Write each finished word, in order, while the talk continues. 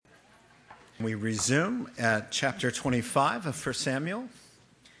We resume at chapter 25 of 1 Samuel.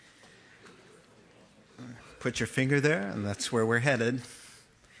 Put your finger there, and that's where we're headed.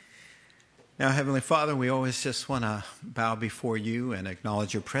 Now, Heavenly Father, we always just want to bow before you and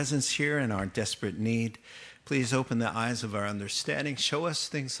acknowledge your presence here and our desperate need. Please open the eyes of our understanding. Show us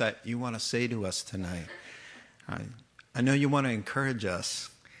things that you want to say to us tonight. I know you want to encourage us.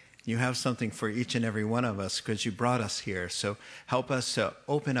 You have something for each and every one of us because you brought us here. So help us to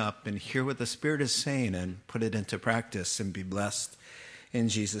open up and hear what the Spirit is saying and put it into practice and be blessed. In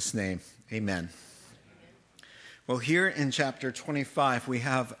Jesus' name, amen. Well, here in chapter 25, we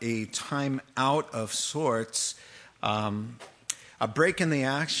have a time out of sorts, a break in the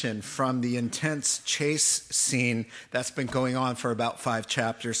action from the intense chase scene that's been going on for about 5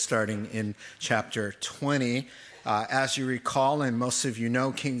 chapters, starting in chapter 20. As you recall, and most of you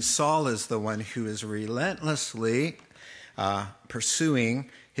know, King Saul is the one who is relentlessly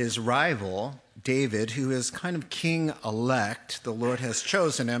pursuing his rival, David, who is kind of king-elect. The Lord has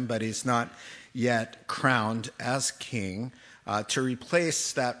chosen him, but he's not yet crowned as king, to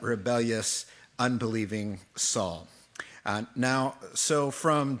replace that rebellious, unbelieving Saul. So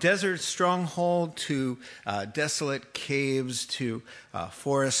from desert stronghold to desolate caves to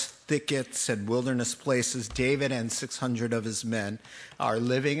forest thickets and wilderness places, David and 600 of his men are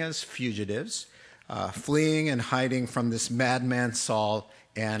living as fugitives, fleeing and hiding from this madman Saul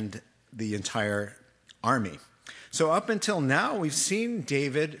and the entire army. So up until now, we've seen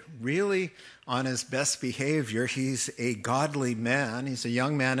David really on his best behavior. He's a godly man. He's a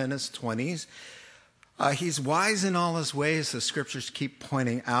young man in his 20s. He's wise in all his ways, the scriptures keep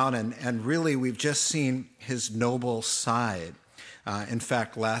pointing out, and really we've just seen his noble side. In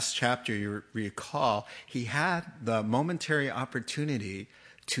fact, last chapter, you recall, he had the momentary opportunity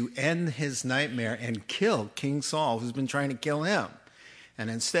to end his nightmare and kill King Saul, who's been trying to kill him. And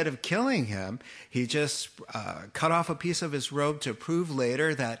instead of killing him, he just cut off a piece of his robe to prove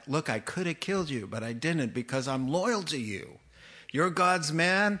later that, look, I could have killed you, but I didn't because I'm loyal to you. You're God's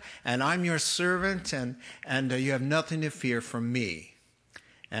man, and I'm your servant, and you have nothing to fear from me.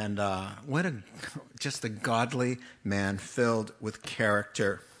 And just a godly man filled with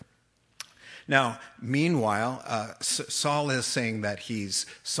character. Now, meanwhile, Saul is saying that he's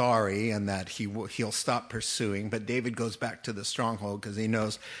sorry and that he'll stop pursuing, but David goes back to the stronghold because he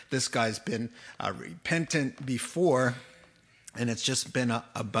knows this guy's been repentant before, and it's just been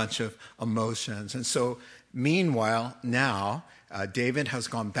a bunch of emotions. And so, meanwhile, now, David has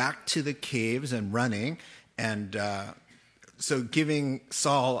gone back to the caves and running, and so giving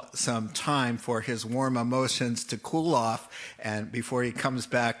Saul some time for his warm emotions to cool off, and before he comes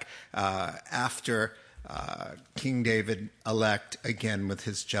back after King David elect again with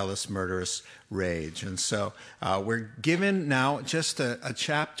his jealous, murderous rage. And so we're given now just a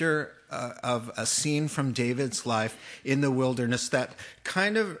chapter of a scene from David's life in the wilderness that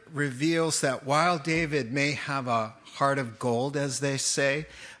kind of reveals that while David may have a heart of gold, as they say,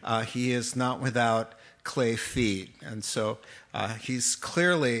 he is not without clay feet. And so he's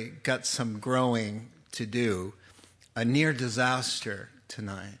clearly got some growing to do. A near disaster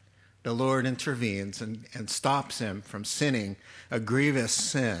tonight. The Lord intervenes and stops him from sinning a grievous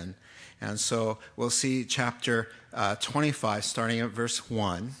sin. And so we'll see chapter 25, starting at verse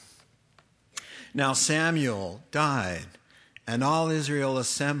 1. Now Samuel died, and all Israel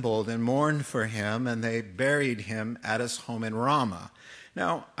assembled and mourned for him, and they buried him at his home in Ramah.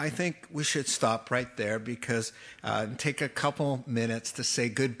 Now, I think we should stop right there because take a couple minutes to say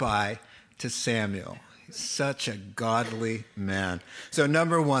goodbye to Samuel. He's such a godly man. So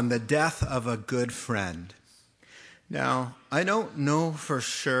number 1, the death of a good friend. Now, I don't know for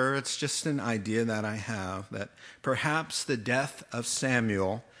sure, it's just an idea that I have, that perhaps the death of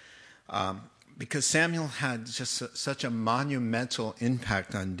Samuel, because Samuel had just such a monumental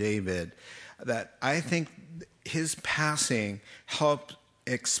impact on David, that I think his passing helped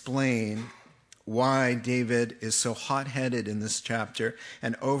explain why David is so hot-headed in this chapter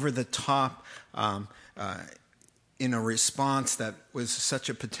and over the top in a response that was such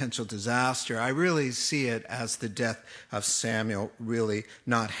a potential disaster. I really see it as the death of Samuel really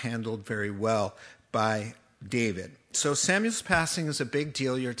not handled very well by David. So Samuel's passing is a big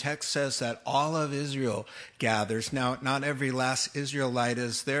deal. Your text says that all of Israel gathers. Now, not every last Israelite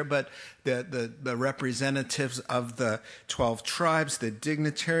is there, but the representatives of the 12 tribes, the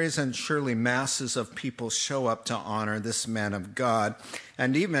dignitaries, and surely masses of people show up to honor this man of God.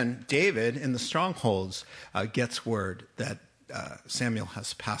 And even David in the strongholds gets word that Samuel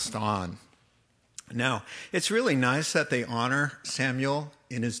has passed on. Now, it's really nice that they honor Samuel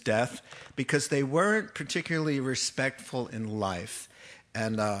in his death because they weren't particularly respectful in life.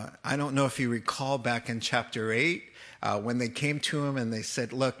 And I don't know if you recall back in chapter 8, when they came to him and they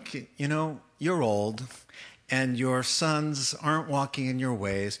said, look, you're old and your sons aren't walking in your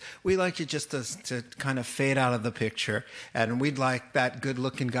ways. We'd like you just to kind of fade out of the picture. And we'd like that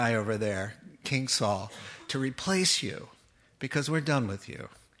good-looking guy over there, King Saul, to replace you because we're done with you.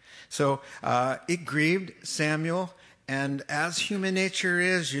 So it grieved Samuel. And as human nature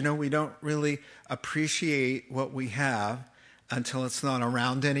is, we don't really appreciate what we have until it's not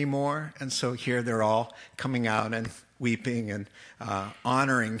around anymore. And so here they're all coming out and weeping and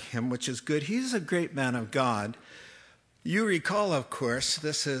honoring him, which is good. He's a great man of God. You recall, of course,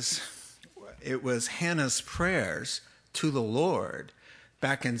 it was Hannah's prayers to the Lord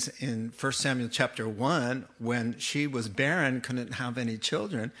back in 1 Samuel chapter 1, when she was barren, couldn't have any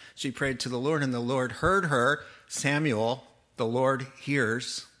children. She prayed to the Lord, and the Lord heard her. Samuel, the Lord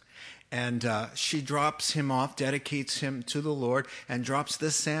hears. And she drops him off, dedicates him to the Lord, and drops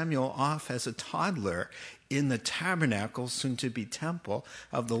this Samuel off as a toddler in the tabernacle, soon to be temple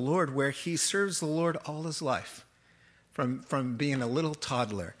of the Lord, where he serves the Lord all his life, from being a little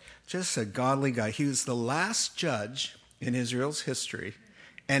toddler. Just a godly guy. He was the last judge in Israel's history,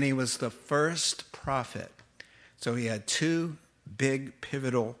 and he was the first prophet. So he had two big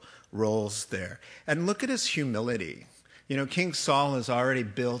pivotal roles there. And look at his humility. King Saul has already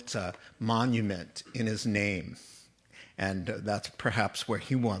built a monument in his name, and that's perhaps where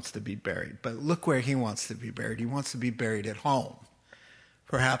he wants to be buried. But look where he wants to be buried. He wants to be buried at home,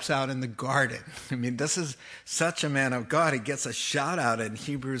 perhaps out in the garden. This is such a man of God. He gets a shout out in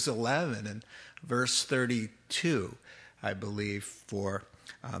Hebrews 11 and verse 32, I believe, for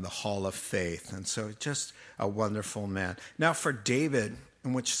the hall of faith. And so just a wonderful man. Now for David,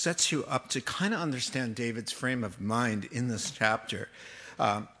 and which sets you up to kind of understand David's frame of mind in this chapter.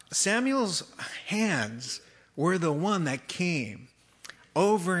 Samuel's hands were the one that came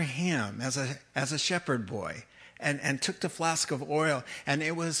over him as a shepherd boy and took the flask of oil. And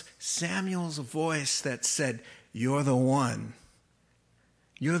it was Samuel's voice that said, you're the one.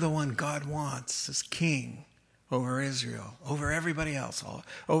 You're the one God wants as king over Israel, over everybody else,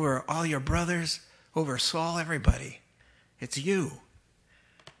 over all your brothers, over Saul, everybody. It's you.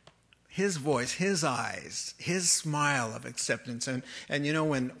 His voice, his eyes, his smile of acceptance. And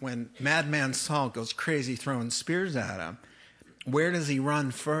when Madman Saul goes crazy throwing spears at him, where does he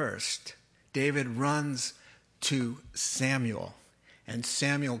run first? David runs to Samuel, and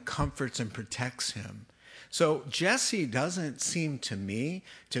Samuel comforts and protects him. So Jesse doesn't seem to me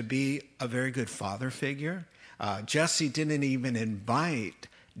to be a very good father figure. Jesse didn't even invite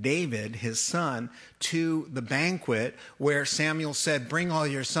David, his son, to the banquet where Samuel said, bring all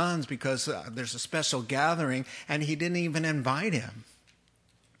your sons because there's a special gathering, and he didn't even invite him.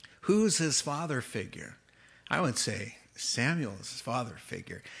 Who's his father figure? I would say Samuel is his father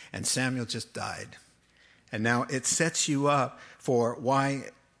figure, and Samuel just died. And now it sets you up for why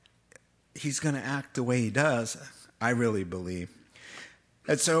he's going to act the way he does, I really believe.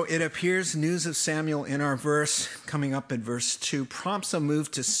 And so it appears news of Samuel in our verse, coming up in verse 2, prompts a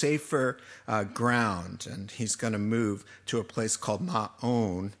move to safer ground. And he's going to move to a place called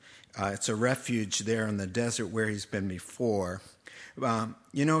Maon. It's a refuge there in the desert where he's been before.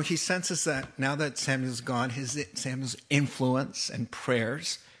 He senses that now that Samuel's gone, Samuel's influence and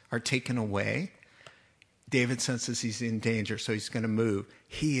prayers are taken away. David senses he's in danger, so he's going to move.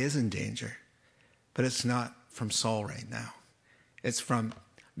 He is in danger, but it's not from Saul right now. It's from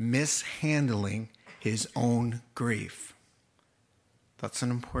mishandling his own grief. That's an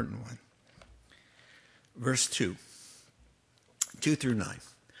important one. Verse 2 through 9.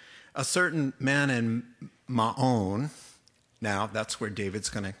 A certain man in Maon, now that's where David's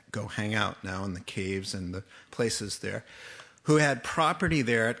going to go hang out now in the caves and the places there, who had property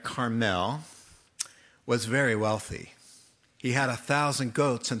there at Carmel, was very wealthy. He had 1,000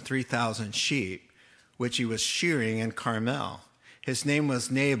 goats and 3,000 sheep, which he was shearing in Carmel. His name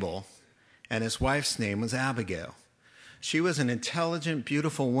was Nabal, and his wife's name was Abigail. She was an intelligent,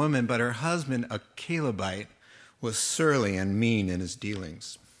 beautiful woman, but her husband, a Calebite, was surly and mean in his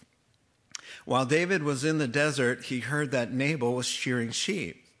dealings. While David was in the desert, he heard that Nabal was shearing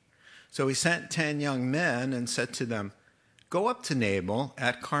sheep. So he sent 10 young men and said to them, go up to Nabal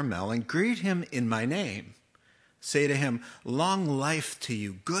at Carmel and greet him in my name. Say to him, long life to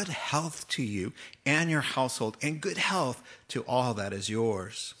you, good health to you and your household, and good health to all that is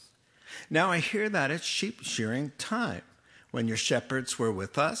yours. Now I hear that it's sheep shearing time. When your shepherds were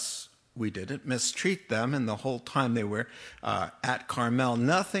with us, we didn't mistreat them, and the whole time they were at Carmel,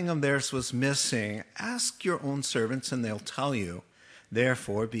 nothing of theirs was missing. Ask your own servants, and they'll tell you.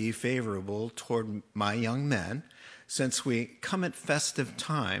 Therefore, be favorable toward my young men, since we come at festive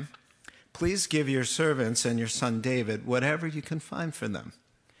time, please give your servants and your son David whatever you can find for them."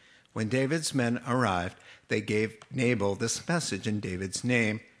 When David's men arrived, they gave Nabal this message in David's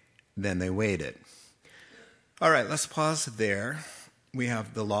name. Then they waited. All right, let's pause there. We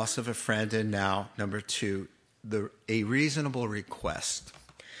have the loss of a friend, and now, number 2, a reasonable request.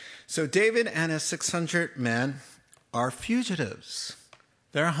 So David and his 600 men are fugitives.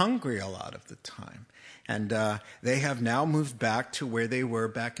 They're hungry a lot of the time. And they have now moved back to where they were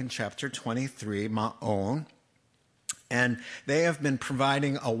back in chapter 23, Maon. And they have been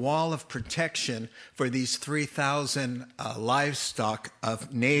providing a wall of protection for these 3,000 livestock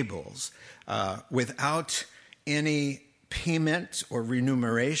of Nabal's without any payment or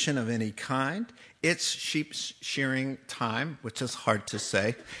remuneration of any kind. It's sheep shearing time, which is hard to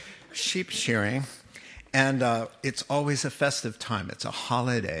say. Sheep shearing. And it's always a festive time. It's a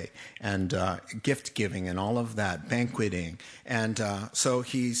holiday and gift giving and all of that, banqueting. And so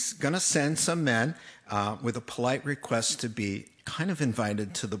he's going to send some men with a polite request to be kind of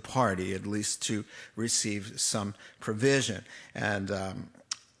invited to the party, at least to receive some provision. And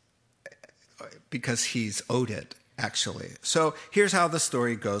because he's owed it, actually. So here's how the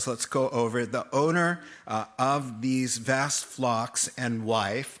story goes. Let's go over it. The owner of these vast flocks and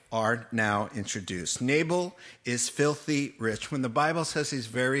wife are now introduced. Nabal is filthy rich. When the Bible says he's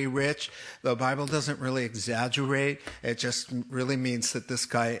very rich, the Bible doesn't really exaggerate. It just really means that this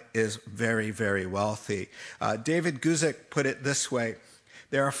guy is very, very wealthy. David Guzik put it this way: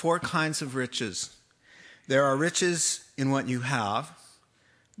 there are 4 kinds of riches. There are riches in what you have.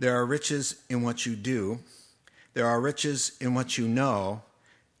 There are riches in what you do. There are riches in what you know,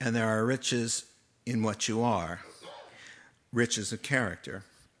 and there are riches in what you are. Riches of character.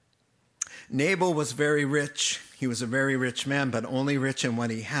 Nabal was very rich. He was a very rich man, but only rich in what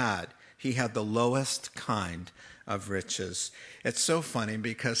he had. He had the lowest kind of riches. It's so funny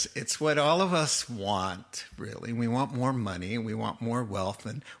because it's what all of us want, really. We want more money, we want more wealth,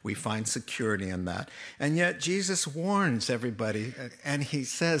 and we find security in that. And yet Jesus warns everybody, and he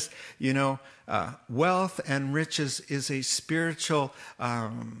says, wealth and riches is a spiritual,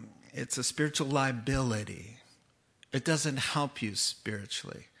 it's a spiritual liability. It doesn't help you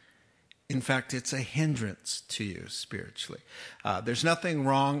spiritually. In fact, it's a hindrance to you spiritually. There's nothing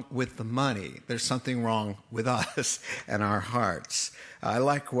wrong with the money. There's something wrong with us and our hearts. I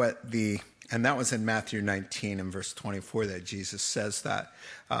like and that was in Matthew 19 and verse 24 that Jesus says that.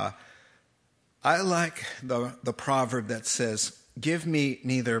 I like the proverb that says, "Give me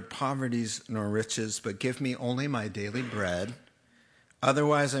neither poverties nor riches, but give me only my daily bread.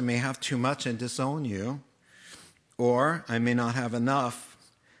 Otherwise I may have too much and disown you, or I may not have enough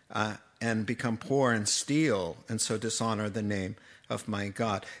and become poor and steal, and so dishonor the name of my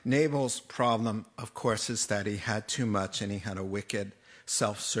God." Nabal's problem, of course, is that he had too much and he had a wicked,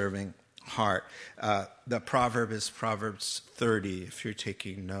 self-serving heart. The proverb is Proverbs 30, if you're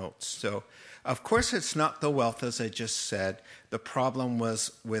taking notes. So, of course, it's not the wealth, as I just said. The problem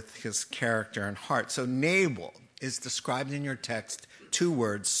was with his character and heart. So Nabal is described in your text 2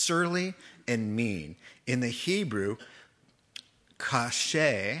 words, surly and mean. In the Hebrew,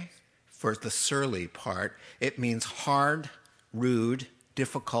 kashe, for the surly part, it means hard, rude,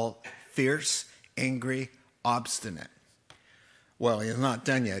 difficult, fierce, angry, obstinate. Well, he's not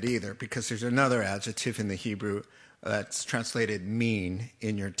done yet either, because there's another adjective in the Hebrew that's translated mean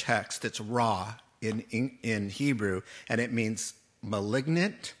in your text. It's ra in Hebrew, and it means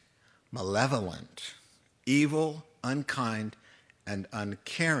malignant, malevolent, evil, unkind, and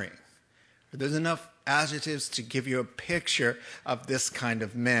uncaring. There's enough adjectives to give you a picture of this kind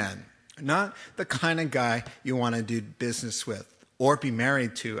of man. Not the kind of guy you want to do business with or be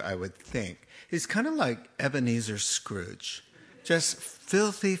married to, I would think. He's kind of like Ebenezer Scrooge. Just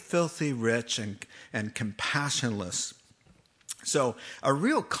filthy, filthy rich and compassionless. So a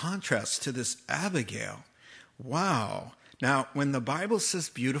real contrast to this Abigail. Wow. Now, when the Bible says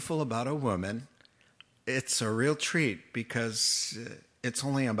beautiful about a woman, it's a real treat because it's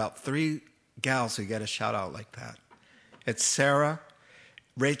only about 3 gals who get a shout out like that. It's Sarah,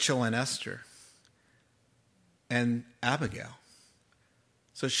 Rachel, and Esther, and Abigail.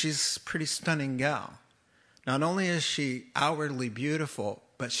 So she's a pretty stunning gal. Not only is she outwardly beautiful,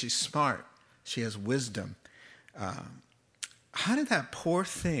 but she's smart. She has wisdom. How did that poor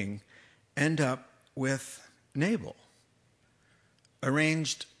thing end up with Nabal?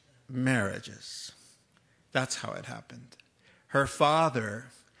 Arranged marriages. That's how it happened. Her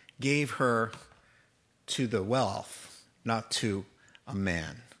father gave her to the wealth, not to a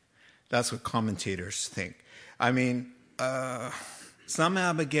man. That's what commentators think. I mean, some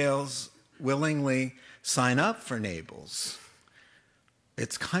Abigails willingly sign up for Nabal's.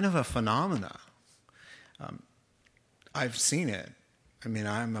 It's kind of a phenomena. I've seen it. I mean,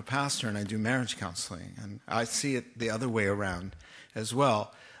 I'm a pastor and I do marriage counseling, and I see it the other way around as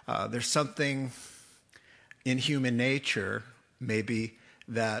well. There's something in human nature, maybe,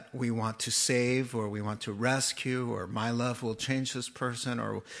 that we want to save or we want to rescue, or my love will change this person,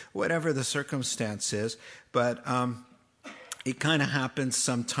 or whatever the circumstance is. But it kind of happens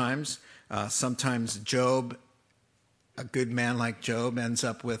sometimes. Sometimes Job, a good man like Job, ends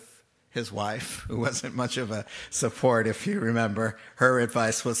up with his wife, who wasn't much of a support, if you remember. Her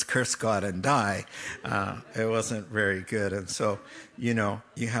advice was curse God and die. It wasn't very good. And so, you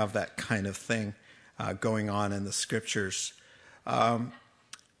have that kind of thing going on in the scriptures.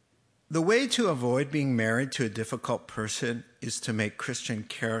 The way to avoid being married to a difficult person is to make Christian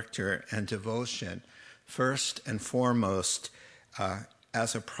character and devotion first and foremost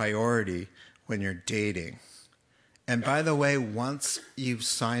as a priority when you're dating. And by the way, once you've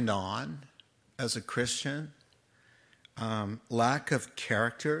signed on as a Christian, lack of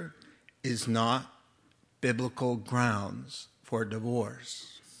character is not biblical grounds for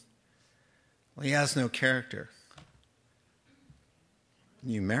divorce. Well, he has no character.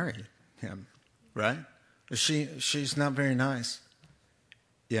 You married him, right? She's not very nice.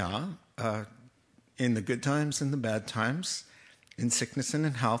 Yeah, in the good times and the bad times, in sickness and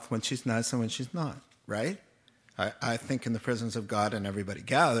in health, when she's nice and when she's not, right? I think in the presence of God and everybody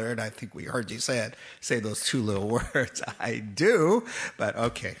gathered, I think we heard you say those two little words. I do, but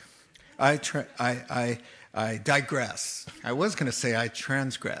okay. I digress. I was going to say I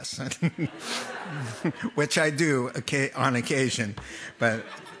transgress, which I do on occasion, but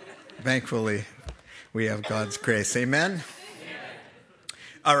thankfully we have God's grace. Amen?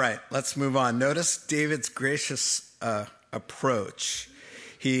 All right, let's move on. Notice David's gracious approach.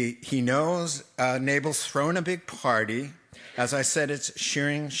 He knows Nabal's thrown a big party. As I said, it's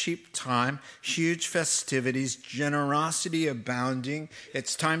shearing sheep time, huge festivities, generosity abounding.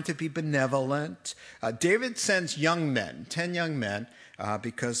 It's time to be benevolent. David sends young men, 10 young men,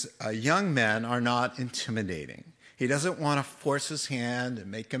 because young men are not intimidating. He doesn't want to force his hand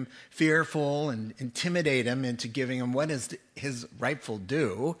and make him fearful and intimidate him into giving him what is his rightful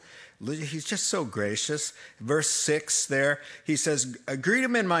due. He's just so gracious. Verse 6 there, he says, greet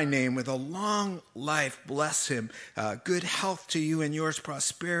him in my name with a long life, bless him, good health to you and yours,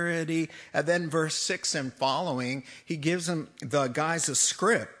 prosperity. And then verse 6 and following, he gives the guys a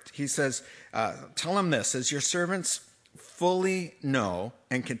script. He says, tell him this, as your servants fully know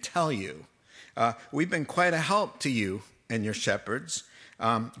and can tell you, we've been quite a help to you and your shepherds.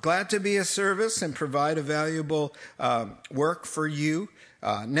 Glad to be of service and provide a valuable work for you.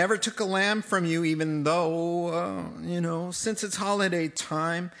 Never took a lamb from you, even though, since it's holiday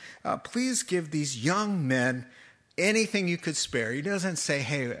time, please give these young men anything you could spare. He doesn't say,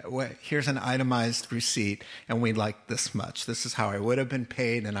 hey, here's an itemized receipt and we'd like this much. This is how I would have been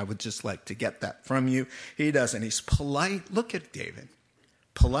paid and I would just like to get that from you. He doesn't. He's polite. Look at David.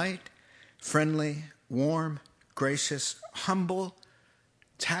 Polite, friendly, warm, gracious, humble,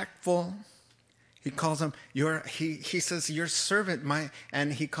 tactful. He calls him he says your servant,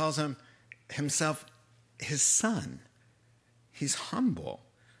 and he calls him himself his son. He's humble.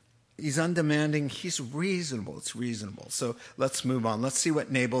 He's undemanding. He's reasonable. It's reasonable. So let's move on. Let's see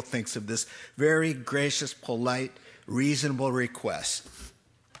what Nabal thinks of this very gracious, polite, reasonable request.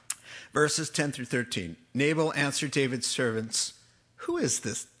 Verses 10 through 13. Nabal answered David's servants, who is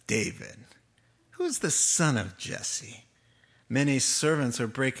this David? Who is the son of Jesse? Many servants are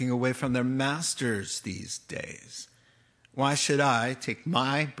breaking away from their masters these days. Why should I take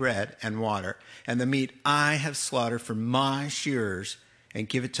my bread and water and the meat I have slaughtered for my shearers and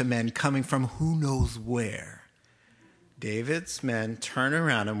give it to men coming from who knows where? David's men turned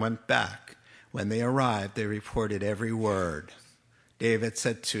around and went back. When they arrived, they reported every word. David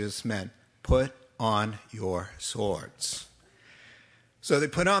said to his men, put on your swords. So they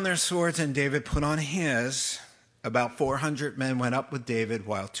put on their swords and David put on his. About 400 men went up with David,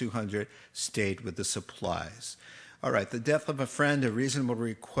 while 200 stayed with the supplies. All right, the death of a friend, a reasonable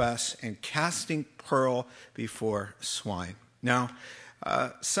request, and casting pearl before swine. Now,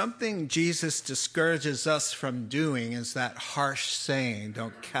 something Jesus discourages us from doing is that harsh saying,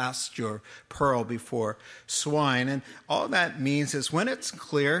 don't cast your pearl before swine. And all that means is when it's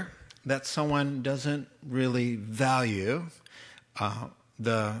clear that someone doesn't really value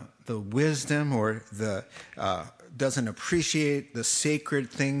the wisdom or doesn't appreciate the sacred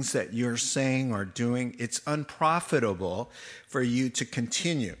things that you're saying or doing, it's unprofitable for you to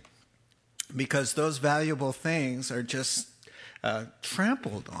continue because those valuable things are just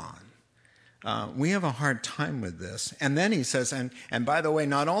trampled on. We have a hard time with this. And then he says, and by the way,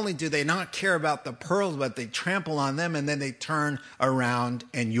 not only do they not care about the pearls, but they trample on them and then they turn around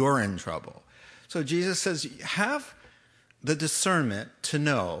and you're in trouble. So Jesus says, have the discernment to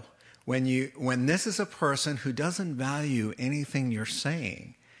know when this is a person who doesn't value anything you're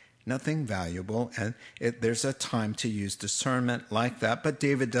saying, nothing valuable, and there's a time to use discernment like that. But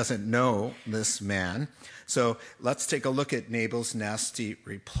David doesn't know this man. So let's take a look at Nabal's nasty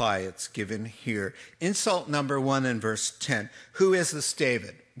reply. It's given here. Insult number 1 in verse 10. Who is this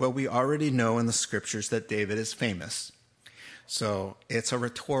David? Well, we already know in the scriptures that David is famous. So it's a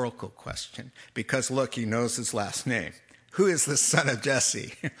rhetorical question because, look, he knows his last name. Who is the son of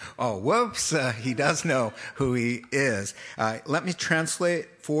Jesse? Oh, whoops, he does know who he is. Let me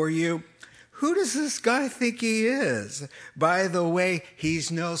translate for you. Who does this guy think he is? By the way, he's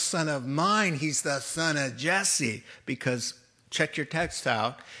no son of mine. He's the son of Jesse. Because check your text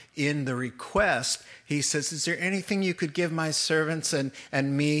out. In the request, he says, is there anything you could give my servants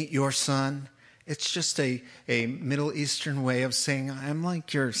and me, your son? It's just a Middle Eastern way of saying, I'm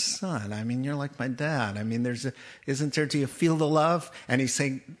like your son. I mean, you're like my dad. I mean, isn't there, do you feel the love? And he's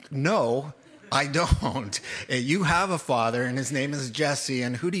saying, no, I don't. You have a father, and his name is Jesse,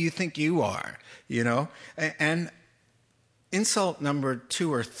 and who do you think you are? You know? And insult number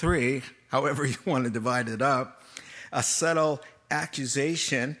 2 or 3, however you want to divide it up, a subtle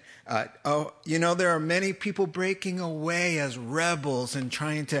accusation. There are many people breaking away as rebels and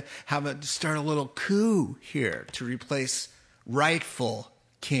trying to start a little coup here to replace rightful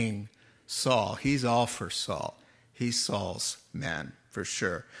King Saul. He's all for Saul. He's Saul's man for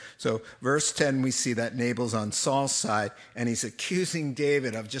sure. So verse 10, we see that Nabal's on Saul's side and he's accusing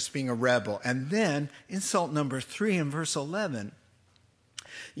David of just being a rebel. And then insult number 3 in verse 11,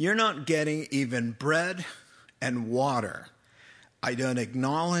 you're not getting even bread and water. I don't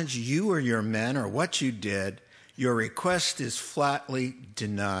acknowledge you or your men or what you did. Your request is flatly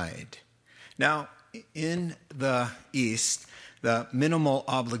denied. Now, in the East, the minimal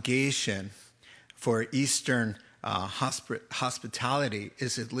obligation for Eastern hospitality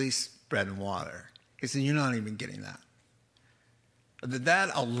is at least bread and water. He said, you're not even getting that.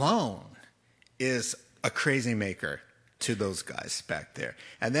 That alone is a crazy maker to those guys back there.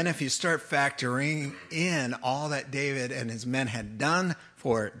 And then if you start factoring in all that David and his men had done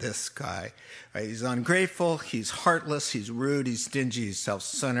for this guy, right? He's ungrateful, he's heartless, he's rude, he's stingy, he's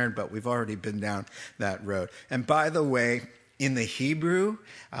self-centered, but we've already been down that road. And by the way, in the Hebrew,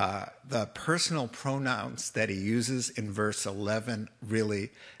 the personal pronouns that he uses in verse 11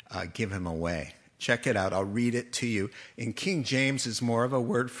 really give him away. Check it out. I'll read it to you. In King James, is more of a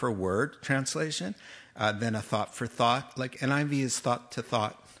word-for-word translation than a thought-for-thought. Like NIV is thought to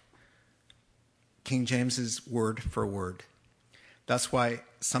thought. King James is word for word. That's why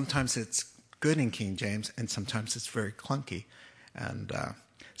sometimes it's good in King James and sometimes it's very clunky. And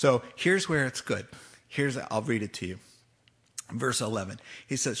so here's where it's good. I'll read it to you. Verse 11,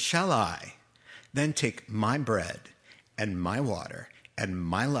 he says, shall I then take my bread and my water and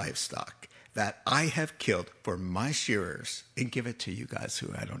my livestock that I have killed for my shearers and give it to you guys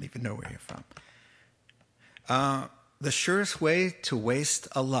who I don't even know where you're from? The surest way to waste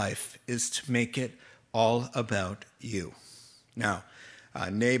a life is to make it all about you. Now,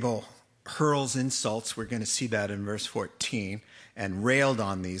 Nabal hurls insults. We're going to see that in verse 14. And railed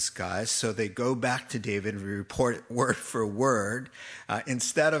on these guys. So they go back to David and report word for word.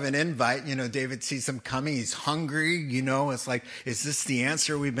 Instead of an invite, David sees them coming. He's hungry. It's like, is this the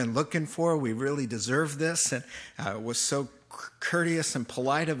answer we've been looking for? We really deserve this. And it was so courteous and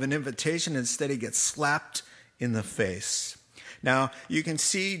polite of an invitation. Instead, he gets slapped in the face. Now, you can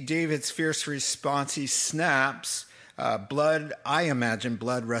see David's fierce response. He snaps. I imagine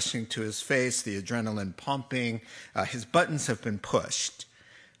blood rushing to his face, the adrenaline pumping. His buttons have been pushed.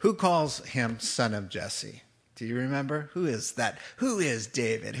 Who calls him son of Jesse? Do you remember? Who is that? Who is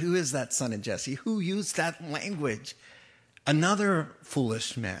David? Who is that son of Jesse? Who used that language? Another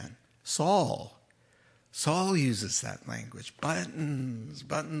foolish man, Saul. Saul uses that language.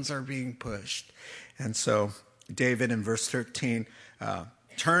 Buttons are being pushed. And so David in verse 13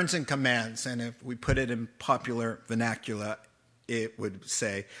 turns and commands, and if we put it in popular vernacular, it would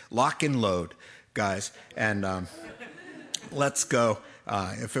say, lock and load, guys, and let's go.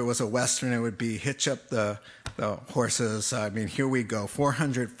 If it was a Western, it would be hitch up the horses. I mean, here we go.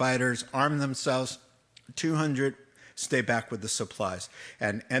 400 fighters arm themselves, 200 stay back with the supplies.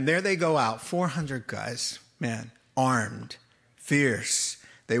 And there they go out, 400 guys, man, armed, fierce.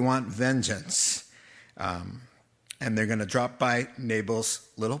 They want vengeance. And they're going to drop by Nabal's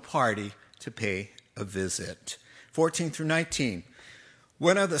little party to pay a visit. 14 through 19.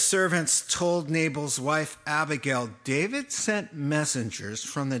 One of the servants told Nabal's wife Abigail, David sent messengers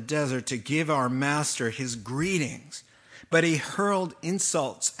from the desert to give our master his greetings, but he hurled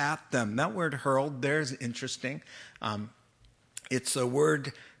insults at them. That word hurled there is interesting. It's a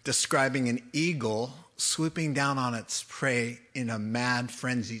word describing an eagle swooping down on its prey in a mad,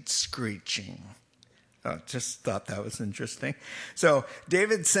 frenzied screeching. Just thought that was interesting. So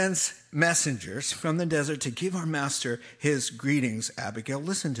David sends messengers from the desert to give our master his greetings. Abigail,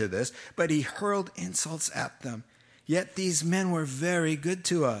 listen to this. But he hurled insults at them. Yet these men were very good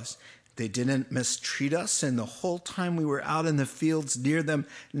to us. They didn't mistreat us, and the whole time we were out in the fields near them,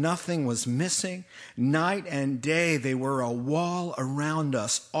 nothing was missing. Night and day, they were a wall around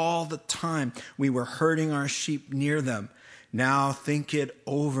us all the time. We were herding our sheep near them. Now think it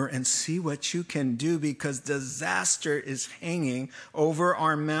over and see what you can do, because disaster is hanging over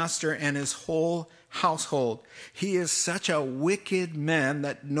our master and his whole household. He is such a wicked man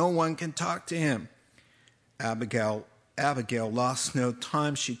that no one can talk to him. Abigail lost no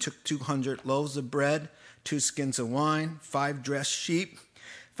time. She took 200 loaves of bread, 2 skins of wine, 5 dressed sheep,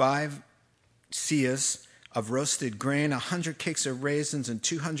 5 seahs of roasted grain, 100 cakes of raisins, and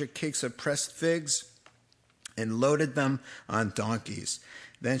 200 cakes of pressed figs, and loaded them on donkeys.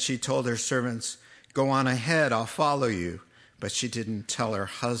 Then she told her servants, go on ahead, I'll follow you. But she didn't tell her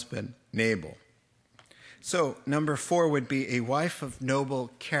husband, Nabal. So, number 4 would be a wife of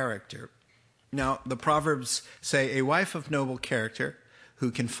noble character. Now, the Proverbs say a wife of noble character who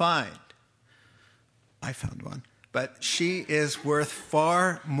can find. I found one. But she is worth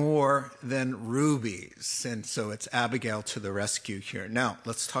far more than rubies. And so it's Abigail to the rescue here. Now,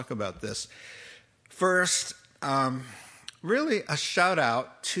 let's talk about this. First, really a shout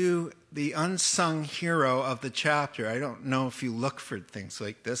out to the unsung hero of the chapter. I don't know if you look for things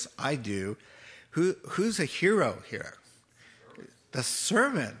like this. I do. Who's a hero here? The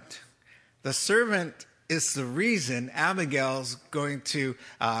servant. The servant is the reason Abigail's going to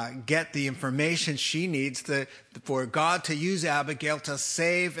get the information she needs for God to use Abigail to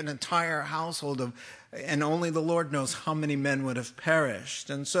save an entire household of, and only the Lord knows how many men would have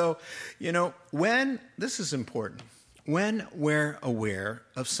perished. And so, this is important, when we're aware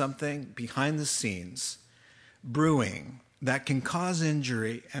of something behind the scenes brewing that can cause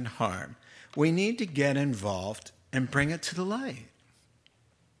injury and harm, we need to get involved and bring it to the light.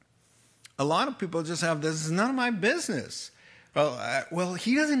 A lot of people just have this is none of my business. Well,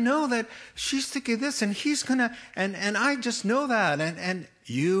 he doesn't know that she's thinking this, and he's gonna, and I just know that, and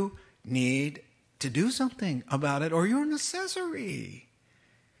you need to do something about it, or you're an accessory.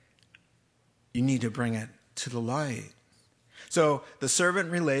 You need to bring it to the light. So the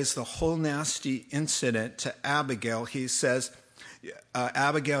servant relays the whole nasty incident to Abigail. He says,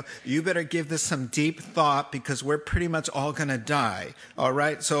 Abigail, you better give this some deep thought, because we're pretty much all going to die. All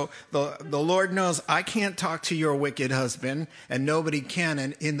right. So the Lord knows I can't talk to your wicked husband, and nobody can.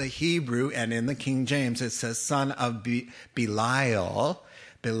 And in the Hebrew and in the King James, it says son of Belial.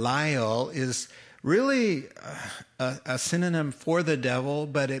 Belial is really a synonym for the devil,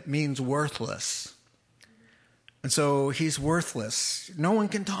 but it means worthless. And so he's worthless. No one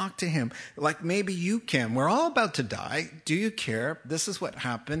can talk to him. Like maybe you can. We're all about to die. Do you care? This is what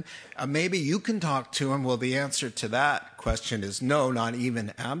happened. Maybe you can talk to him. Well, the answer to that question is no, not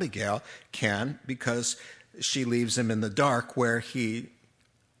even Abigail can, because she leaves him in the dark where he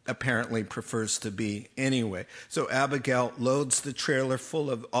apparently prefers to be anyway. So Abigail loads the trailer full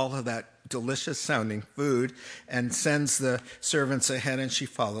of all of that delicious sounding food and sends the servants ahead, and she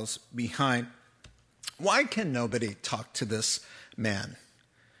follows behind. Why can nobody talk to this man?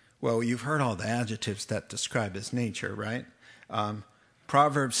 Well, you've heard all the adjectives that describe his nature, right?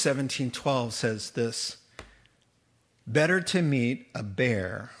 Proverbs 17:12 says this: better to meet a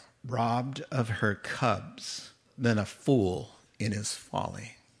bear robbed of her cubs than a fool in his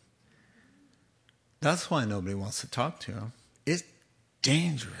folly. That's why nobody wants to talk to him. It's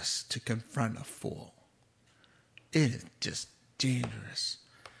dangerous to confront a fool. It is just dangerous.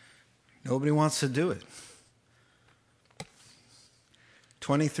 Nobody wants to do it.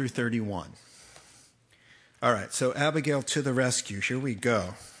 20 through 31. All right, so Abigail to the rescue. Here we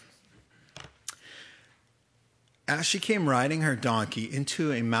go. As she came riding her donkey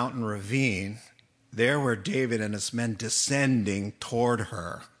into a mountain ravine, there were David and his men descending toward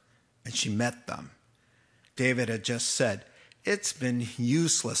her, and she met them. David had just said, it's been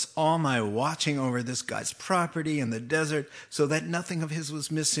useless, all my watching over this guy's property in the desert so that nothing of his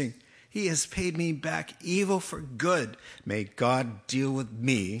was missing. He has paid me back evil for good. May God deal with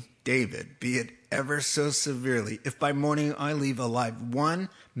me, David, be it ever so severely, if by morning I leave alive one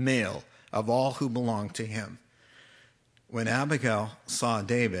male of all who belong to him. When Abigail saw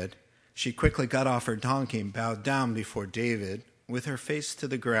David, she quickly got off her donkey and bowed down before David with her face to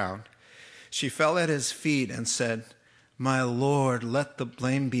the ground. She fell at his feet and said, "My lord, let the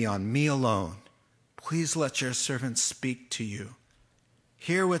blame be on me alone. Please let your servant speak to you.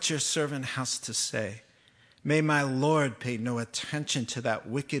 Hear what your servant has to say. May my lord pay no attention to that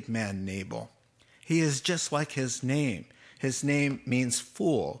wicked man Nabal. He is just like his name. His name means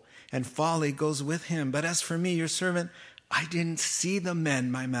fool, and folly goes with him. But as for me, your servant, I didn't see the men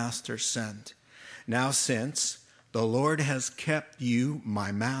my master sent. Now since the Lord has kept you,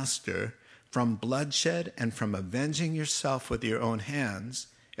 my master, from bloodshed and from avenging yourself with your own hands,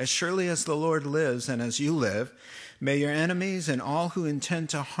 as surely as the Lord lives and as you live, may your enemies and all who intend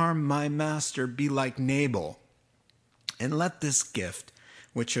to harm my master be like Nabal. And let this gift,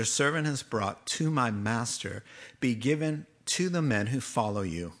 which your servant has brought to my master, be given to the men who follow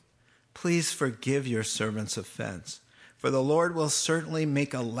you. Please forgive your servant's offense, for the Lord will certainly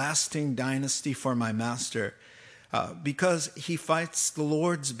make a lasting dynasty for my master, because he fights the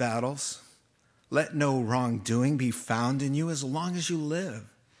Lord's battles. Let no wrongdoing be found in you as long as you live.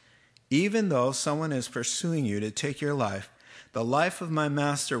 Even though someone is pursuing you to take your life, the life of my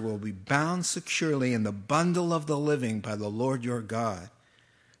master will be bound securely in the bundle of the living by the Lord your God.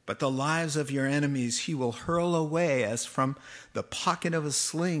 But the lives of your enemies he will hurl away as from the pocket of a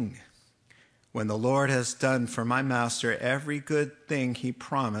sling. When the Lord has done for my master every good thing he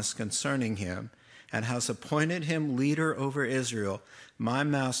promised concerning him, and has appointed him leader over Israel, my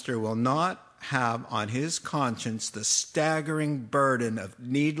master will not have on his conscience the staggering burden of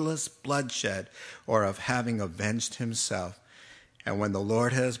needless bloodshed or of having avenged himself. And when the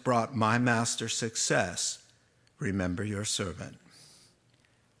Lord has brought my master success, remember your servant."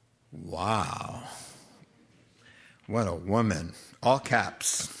 Wow. What a woman. All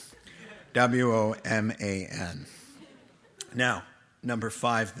caps. WOMAN. Now, number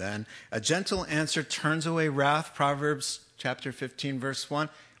 5 then. A gentle answer turns away wrath. Proverbs chapter 15, verse 1.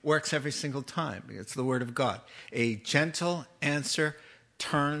 Works every single time. It's the word of God. A gentle answer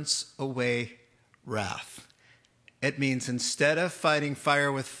turns away wrath. It means instead of fighting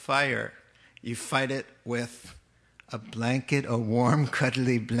fire with fire, you fight it with a blanket, a warm,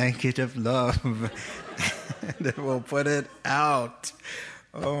 cuddly blanket of love that will put it out.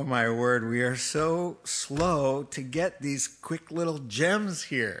 Oh, my word, we are so slow to get these quick little gems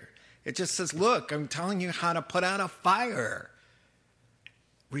here. It just says, look, I'm telling you how to put out a fire.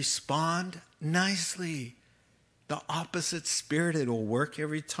 Respond nicely. The opposite spirit, it will work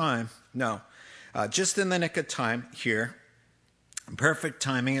every time. No, just in the nick of time here. Perfect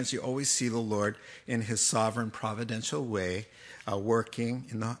timing, as you always see the Lord in his sovereign providential way, working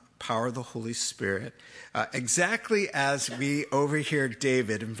in the power of the Holy Spirit. Exactly as we overhear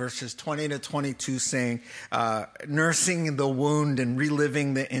David in verses 20 to 22 saying, nursing the wound and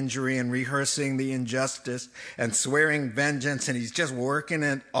reliving the injury and rehearsing the injustice and swearing vengeance, and he's just working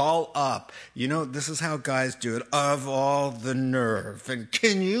it all up. You know, this is how guys do it. Of all the nerve, and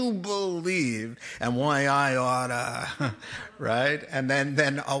can you believe, and why I oughta, right? And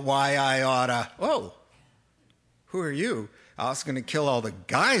then why I oughta, oh, who are you? I was going to kill all the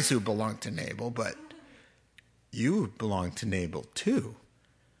guys who belong to Nabal, but you belong to Nabal too.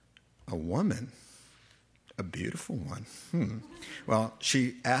 A woman, a beautiful one. Well,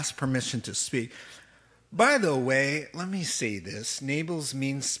 she asked permission to speak. By the way, let me say this. Nabal's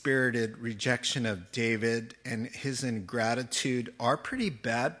mean-spirited rejection of David and his ingratitude are pretty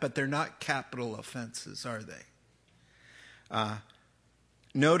bad, but they're not capital offenses, are they?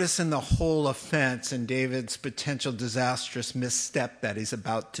 Notice in the whole offense and David's potential disastrous misstep that he's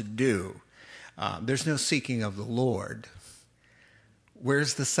about to do, there's no seeking of the Lord.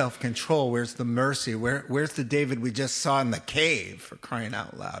 Where's the self-control? Where's the mercy? Where's the David we just saw in the cave, for crying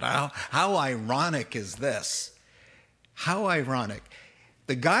out loud? How ironic is this? How ironic.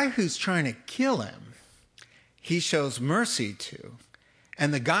 The guy who's trying to kill him, he shows mercy to.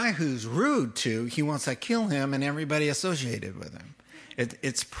 And the guy who's rude to, he wants to kill him and everybody associated with him.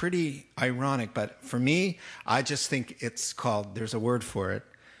 It's pretty ironic, but for me, I just think it's called, there's a word for it.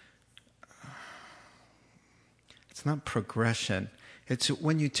 It's not progression. It's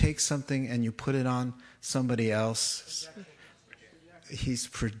when you take something and you put it on somebody else. He's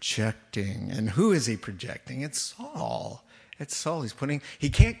projecting. And who is he projecting? It's Saul. It's Saul. He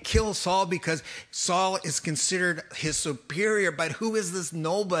can't kill Saul because Saul is considered his superior. But who is this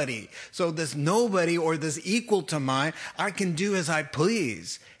nobody? So this nobody, or this equal to mine, I can do as I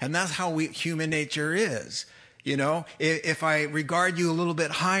please. And that's how human nature is. You know, if I regard you a little bit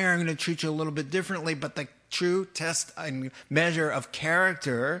higher, I'm going to treat you a little bit differently. But the true test and measure of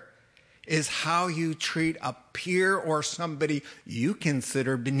character is how you treat a peer or somebody you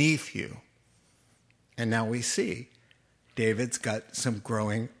consider beneath you. And now we see David's got some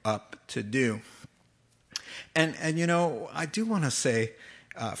growing up to do. And I do want to say,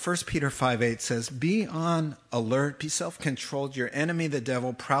 1 Peter 5:8 says, be on alert, be self-controlled. Your enemy, the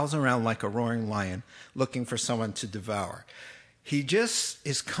devil, prowls around like a roaring lion looking for someone to devour. He just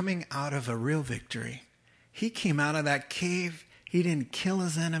is coming out of a real victory. He came out of that cave. He didn't kill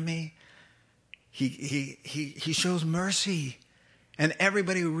his enemy. He shows mercy. And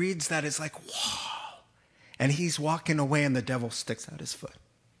everybody who reads that is like, wow. And he's walking away and the devil sticks out his foot,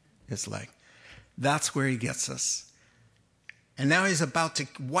 his leg. That's where he gets us. And now he's about to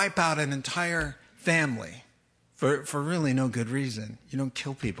wipe out an entire family for really no good reason. You don't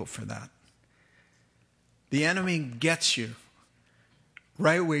kill people for that. The enemy gets you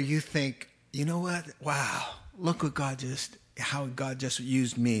right where you think, you know what? Wow, look what how God just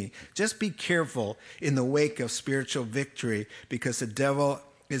used me. Just be careful in the wake of spiritual victory, because the devil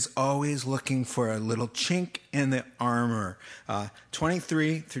is always looking for a little chink in the armor.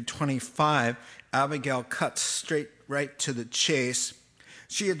 23 through 25, Abigail cuts right to the chase.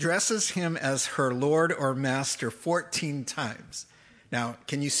 She addresses him as her Lord or Master 14 times. Now,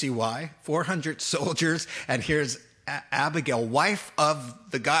 can you see why? 400 soldiers, and here's Abigail, wife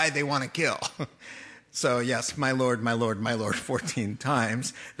of the guy they want to kill. So yes, my Lord, 14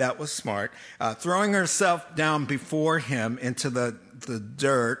 times. That was smart. Throwing herself down before him into the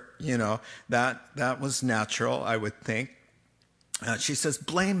dirt, that was natural, I would think. She says,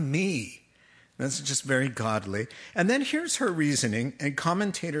 blame me. That's just very godly. And then here's her reasoning, and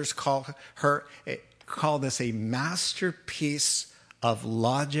commentators call this a masterpiece of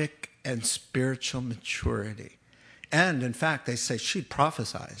logic and spiritual maturity. And in fact, they say she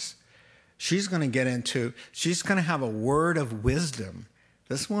prophesies. She's going to have a word of wisdom.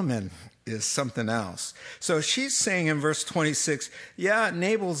 This woman is something else. So she's saying in verse 26, yeah,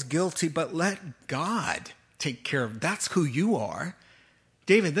 Nabal's guilty, but let God take care of it. That's who you are.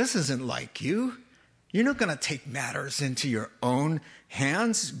 David, this isn't like you. You're not going to take matters into your own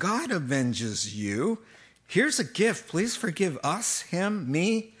hands. God avenges you. Here's a gift. Please forgive us, him,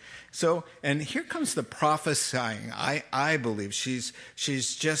 me. So, and here comes the prophesying. I believe she's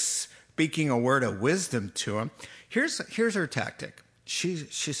just speaking a word of wisdom to him. Here's her tactic. She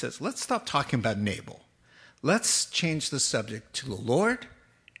says, let's stop talking about Nabal. Let's change the subject to the Lord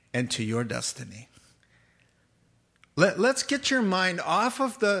and to your destiny. Let's get your mind off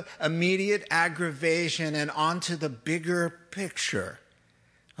of the immediate aggravation and onto the bigger picture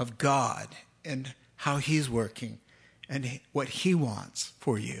of God and how he's working and what he wants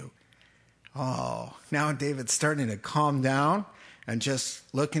for you. Oh, now David's starting to calm down and just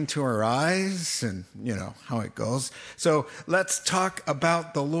look into her eyes and, how it goes. So let's talk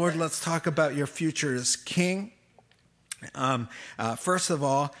about the Lord. Let's talk about your future as king. First of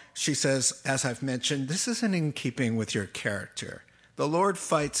all, she says, as I've mentioned, this isn't in keeping with your character. The Lord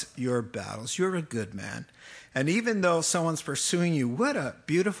fights your battles. You're a good man. And even though someone's pursuing you, what a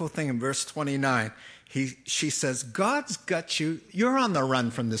beautiful thing in verse 29. She says, God's got you. You're on the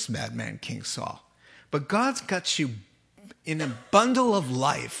run from this madman, King Saul. But God's got you in a bundle of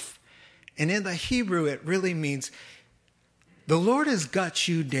life. And in the Hebrew, it really means the Lord has got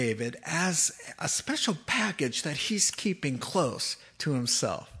you, David, as a special package that he's keeping close to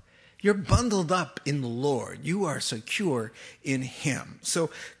himself. You're bundled up in the Lord. You are secure in him.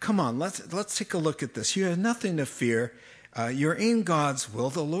 So come on, let's take a look at this. You have nothing to fear. You're in God's will.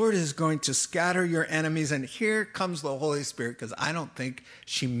 The Lord is going to scatter your enemies. And here comes the Holy Spirit, because I don't think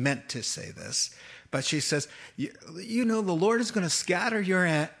she meant to say this. But she says, the Lord is going to scatter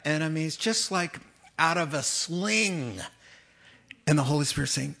your enemies just like out of a sling. And the Holy Spirit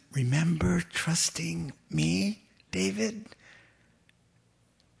saying, remember trusting me, David?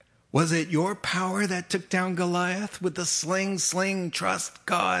 Was it your power that took down Goliath with the sling, trust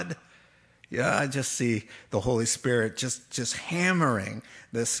God? Yeah, I just see the Holy Spirit just hammering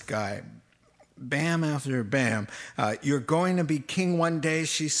this guy. Bam after bam. You're going to be king one day,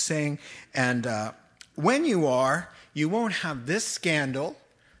 she's saying. And when you are, you won't have this scandal,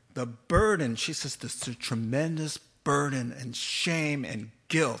 the burden. She says this is a tremendous burden and shame and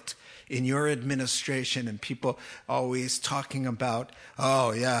guilt in your administration, and people always talking about,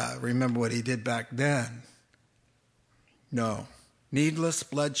 oh yeah, remember what he did back then. No, needless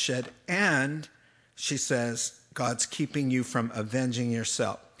bloodshed, and she says God's keeping you from avenging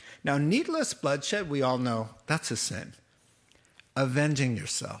yourself. Now, needless bloodshed, we all know that's a sin. Avenging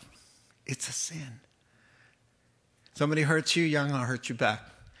yourself, it's a sin. Somebody hurts you, you're going to hurt you back.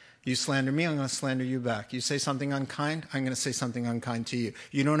 You slander me, I'm going to slander you back. You say something unkind, I'm going to say something unkind to you.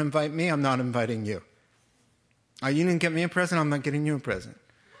 You don't invite me, I'm not inviting you. You didn't get me a present, I'm not getting you a present.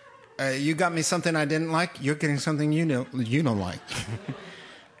 You got me something I didn't like, you're getting something you don't like.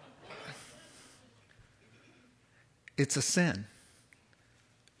 It's a sin.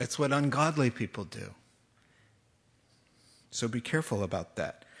 It's what ungodly people do. So be careful about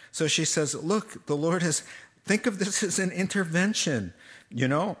that. So she says, look, the Lord think of this as an intervention. You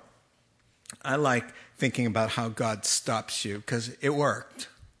know, I like thinking about how God stops you because it worked,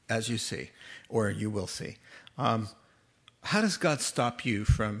 as you see, or you will see. How does God stop you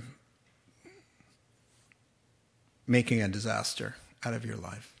from making a disaster out of your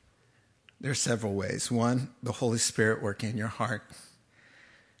life? There are several ways. One, the Holy Spirit working in your heart.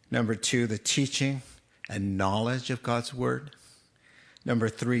 Number two, the teaching and knowledge of God's word. Number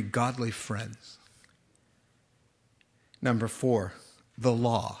three, godly friends. Number four, the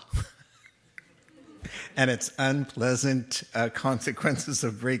law and its unpleasant consequences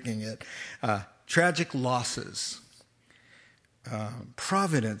of breaking it. Tragic losses.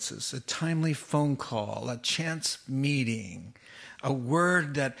 Providences, a timely phone call, a chance meeting, a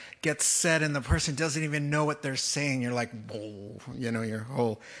word that gets said and the person doesn't even know what they're saying. You're like, whoa, you know,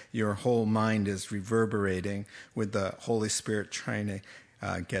 your whole mind is reverberating with the Holy Spirit trying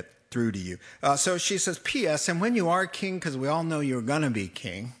to get through to you. So she says, P.S., and when you are king, because we all know you're going to be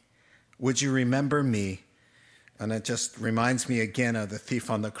king, would you remember me? And it just reminds me again of the thief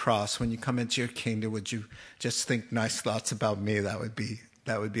on the cross. When you come into your kingdom, would you just think nice thoughts about me? That would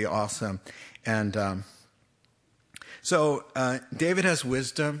be awesome. And so David has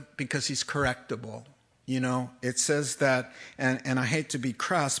wisdom because he's correctable. You know, it says that, and I hate to be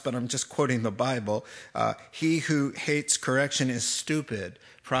crass, but I'm just quoting the Bible. He who hates correction is stupid.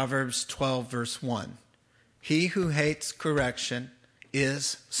 Proverbs 12, verse 1. He who hates correction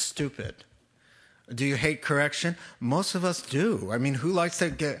is stupid. Do you hate correction? Most of us do. I mean, who likes to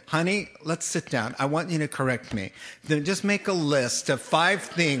get, honey, let's sit down. I want you to correct me. Then just make a list of 5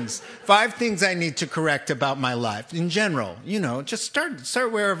 things I need to correct about my life in general. You know, just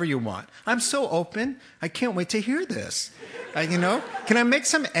start wherever you want. I'm so open. I can't wait to hear this. You know, can I make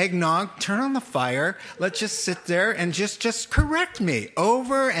some eggnog, turn on the fire? Let's just sit there and just correct me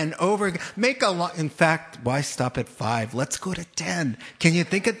over and over. In fact, why stop at 5? Let's go to 10. Can you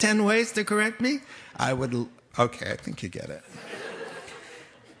think of 10 ways to correct me? Okay, I think you get it.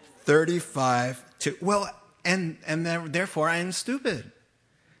 35 to, well, and therefore I am stupid.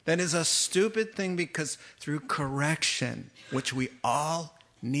 That is a stupid thing because through correction, which we all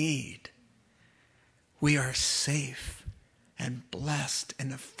need, we are safe and blessed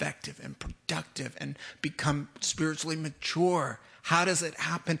and effective and productive and become spiritually mature. How does it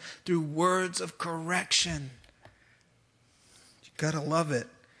happen? Through words of correction. You gotta love it.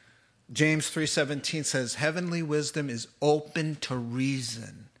 James 3:17 says, heavenly wisdom is open to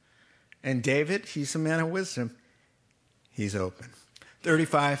reason. And David, he's a man of wisdom. He's open.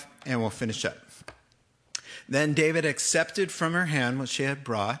 35, and we'll finish up. Then David accepted from her hand what she had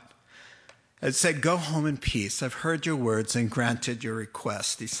brought and said, go home in peace. I've heard your words and granted your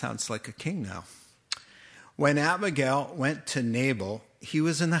request. He sounds like a king now. When Abigail went to Nabal, he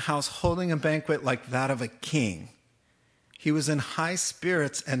was in the house holding a banquet like that of a king. He was in high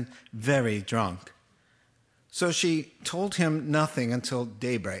spirits and very drunk. So she told him nothing until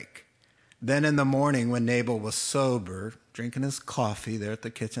daybreak. Then in the morning, when Nabal was sober, drinking his coffee there at the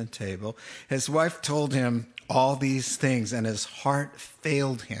kitchen table, his wife told him all these things, and his heart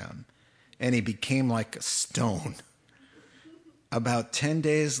failed him, and he became like a stone. About 10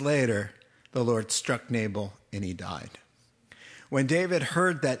 days later, the Lord struck Nabal, and he died. When David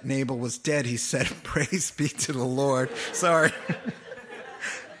heard that Nabal was dead, he said, praise be to the Lord. Sorry.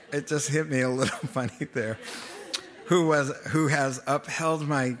 It just hit me a little funny there. Who has upheld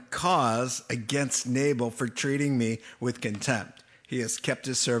my cause against Nabal for treating me with contempt. He has kept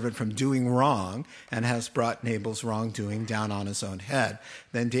his servant from doing wrong and has brought Nabal's wrongdoing down on his own head.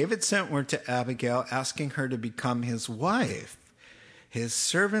 Then David sent word to Abigail, asking her to become his wife. His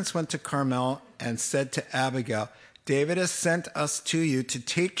servants went to Carmel and said to Abigail, David has sent us to you to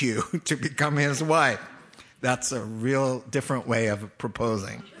take you to become his wife. That's a real different way of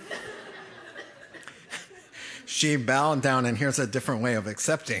proposing. She bowed down, and here's a different way of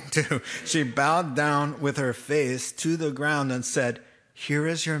accepting too. She bowed down with her face to the ground and said, here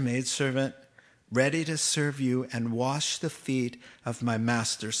is your maidservant, ready to serve you and wash the feet of my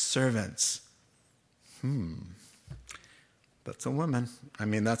master's servants. That's a woman. I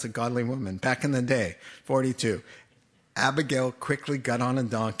mean, that's a godly woman. Back in the day, 42. Abigail quickly got on a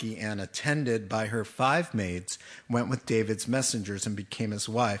donkey and, attended by her 5 maids, went with David's messengers and became his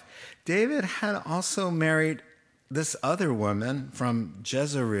wife. David had also married this other woman from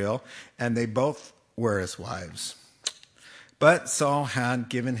Jezreel, and they both were his wives. But Saul had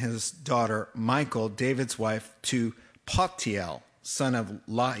given his daughter Michal, David's wife, to Paltiel, son of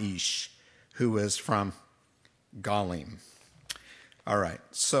Laish, who was from Galim. All right,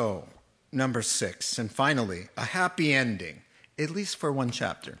 so number 6, and finally, a happy ending, at least for one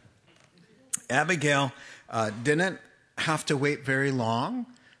chapter. Abigail didn't have to wait very long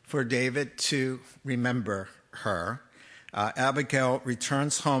for David to remember her. Abigail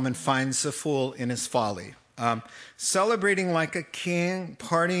returns home and finds the fool in his folly. Celebrating like a king,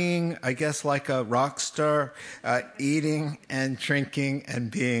 partying, I guess, like a rock star, eating and drinking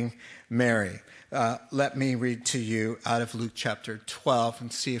and being merry. Let me read to you out of Luke chapter 12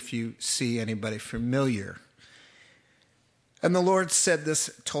 and see if you see anybody familiar. And the Lord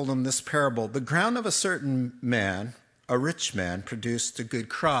told him this parable. The ground of a certain man, a rich man, produced a good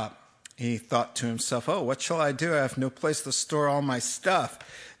crop. He thought to himself, what shall I do? I have no place to store all my stuff.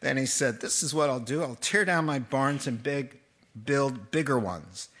 Then he said, this is what I'll do. I'll tear down my barns and build bigger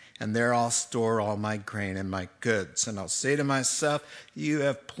ones. And there I'll store all my grain and my goods. And I'll say to myself, you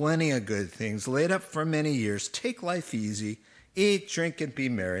have plenty of good things laid up for many years. Take life easy. Eat, drink, and be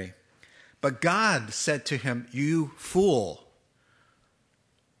merry. But God said to him, you fool.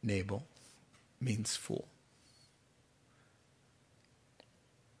 Nabal means fool.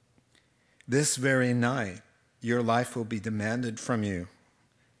 This very night, your life will be demanded from you.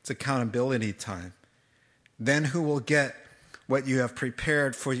 It's accountability time. Then who will get what you have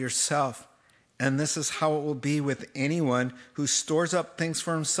prepared for yourself? And this is how it will be with anyone who stores up things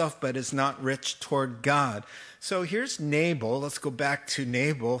for himself but is not rich toward God. So here's Nabal. Let's go back to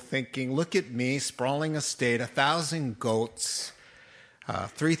Nabal thinking, look at me, sprawling estate, 1,000 goats,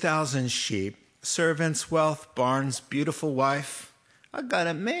 3,000 sheep, servants, wealth, barns, beautiful wife. I got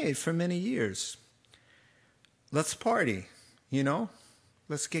it made for many years. Let's party,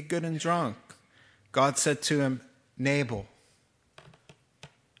 Let's get good and drunk. God said to him, Nabal,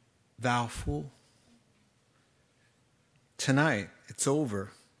 thou fool. Tonight, it's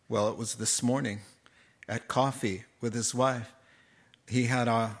over. Well, it was this morning at coffee with his wife. He had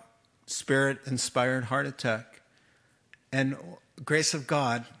a spirit-inspired heart attack. And grace of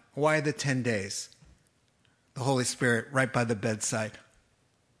God, why the 10 days? The Holy Spirit right by the bedside.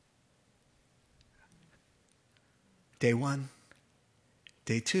 Day 1,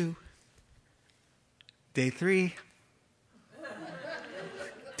 day 2, day 3,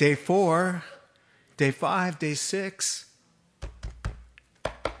 day 4, day 5, day 6,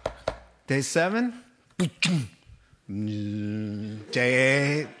 day 7,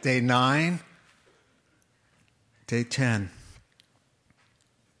 day 8, day 9, day 10.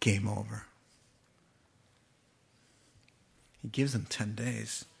 Game over. He gives them 10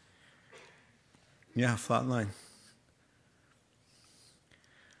 days. Yeah, flat line.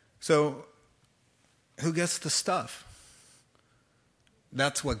 So, who gets the stuff?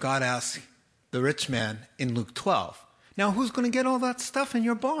 That's what God asked the rich man in Luke 12. Now, who's going to get all that stuff in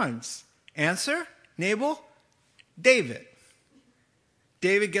your barns? Answer, Nabal, David.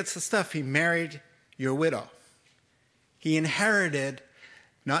 David gets the stuff. He married your widow. He inherited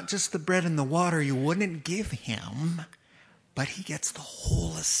not just the bread and the water you wouldn't give him, but he gets the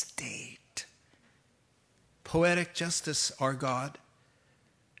whole estate. Poetic justice, our God.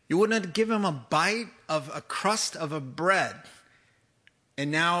 You wouldn't give him a bite of a crust of a bread. And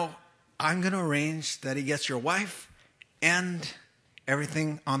now I'm going to arrange that he gets your wife and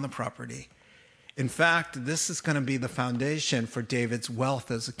everything on the property. In fact, this is going to be the foundation for David's wealth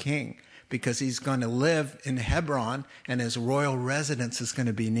as a king, because he's going to live in Hebron and his royal residence is going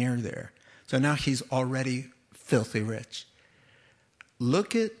to be near there. So now he's already filthy rich.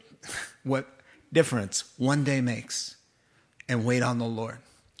 Look at what difference one day makes, and wait on the Lord.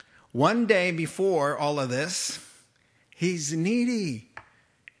 One day before all of this, he's needy.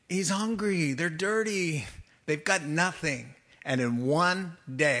 He's hungry. They're dirty. They've got nothing. And in one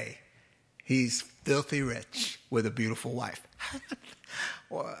day, he's filthy rich with a beautiful wife.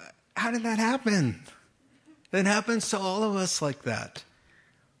 How did that happen? That happens to all of us like that.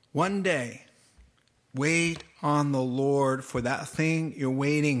 One day, wait on the Lord for that thing you're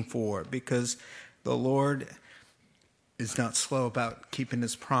waiting for, because the Lord is not slow about keeping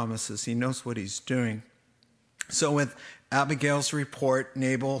his promises. He knows what he's doing. So with Abigail's report,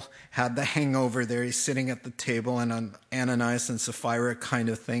 Nabal had the hangover there. He's sitting at the table, and an Ananias and Sapphira kind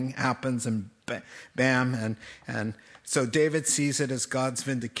of thing happens, and bam. And so David sees it as God's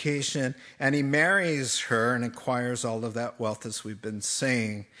vindication, and he marries her and acquires all of that wealth, as we've been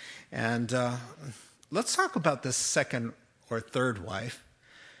saying. And let's talk about this second or third wife.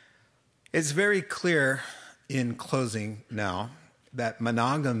 It's very clear in closing now that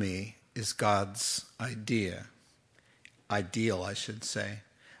monogamy is God's ideal, I should say.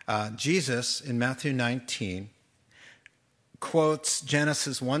 Jesus, in Matthew 19, quotes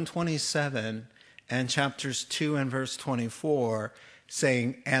Genesis 1:27 and chapters 2 and verse 24,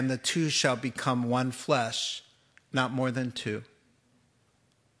 saying, "And the two shall become one flesh, not more than two."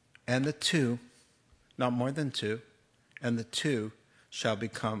 And the two, not more than two, and the two shall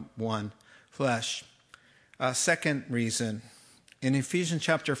become one flesh. Second reason, in Ephesians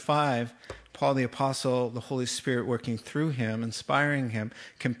chapter 5, Paul the Apostle, the Holy Spirit working through him, inspiring him,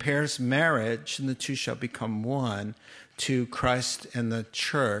 compares marriage, and the two shall become one, to Christ and the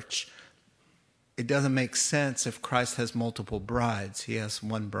church. It doesn't make sense if Christ has multiple brides. He has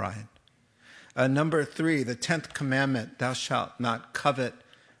one bride. Number 3, the 10th commandment, thou shalt not covet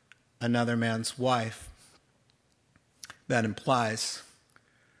another man's wife. That implies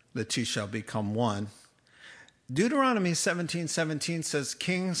the two shall become one. Deuteronomy 17:17 says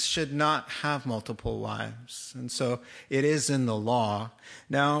kings should not have multiple wives. And so it is in the law.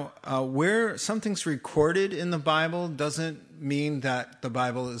 Now, where something's recorded in the Bible doesn't mean that the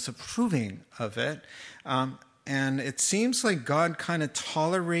Bible is approving of it. And it seems like God kind of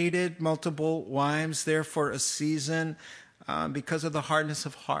tolerated multiple wives there for a season because of the hardness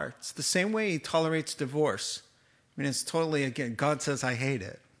of hearts. The same way he tolerates divorce. I mean, it's totally, again, God says, I hate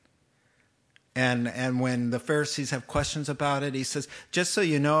it. And when the Pharisees have questions about it, he says, just so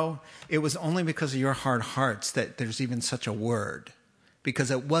you know, it was only because of your hard hearts that there's even such a word.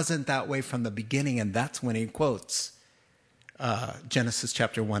 Because it wasn't that way from the beginning, and that's when he quotes Genesis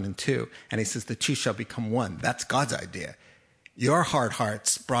chapter 1 and 2. And he says, the two shall become one. That's God's idea. Your hard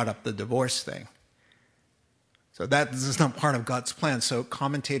hearts brought up the divorce thing. So that is not part of God's plan. So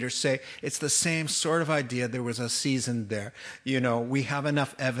commentators say it's the same sort of idea. There was a season there. You know, we have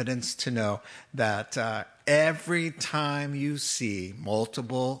enough evidence to know that every time you see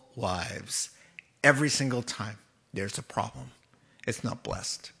multiple wives, every single time, there's a problem. It's not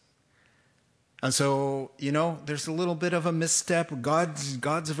blessed. And so, you know, there's a little bit of a misstep.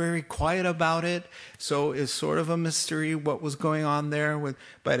 God's very quiet about it. So it's sort of a mystery what was going on there.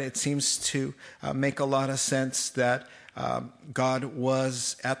 But it seems to make a lot of sense that God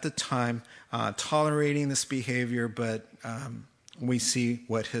was, at the time, tolerating this behavior. But we see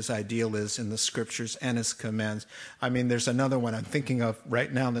what his ideal is in the scriptures and his commands. I mean, there's another one I'm thinking of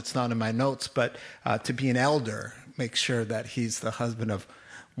right now that's not in my notes. But to be an elder, make sure that he's the husband of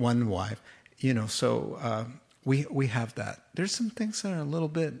one wife. You know, so we have that. There's some things that are a little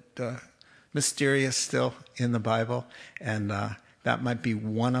bit mysterious still in the Bible, and that might be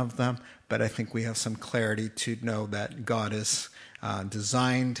one of them. But I think we have some clarity to know that God has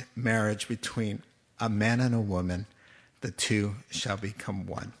designed marriage between a man and a woman. The two shall become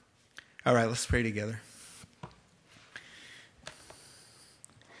one. All right, let's pray together.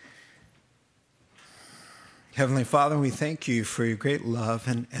 Heavenly Father, we thank you for your great love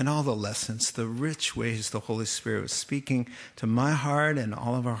and all the lessons, the rich ways the Holy Spirit was speaking to my heart and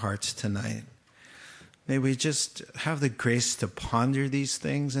all of our hearts tonight. May we just have the grace to ponder these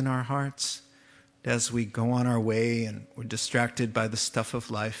things in our hearts as we go on our way and we're distracted by the stuff of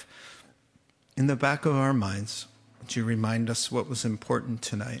life. In the back of our minds, would you remind us what was important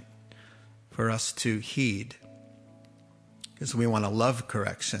tonight for us to heed? Because we want to love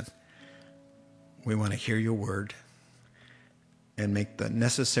correction. We want to hear your word and make the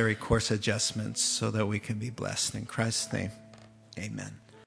necessary course adjustments so that we can be blessed. In Christ's name, amen.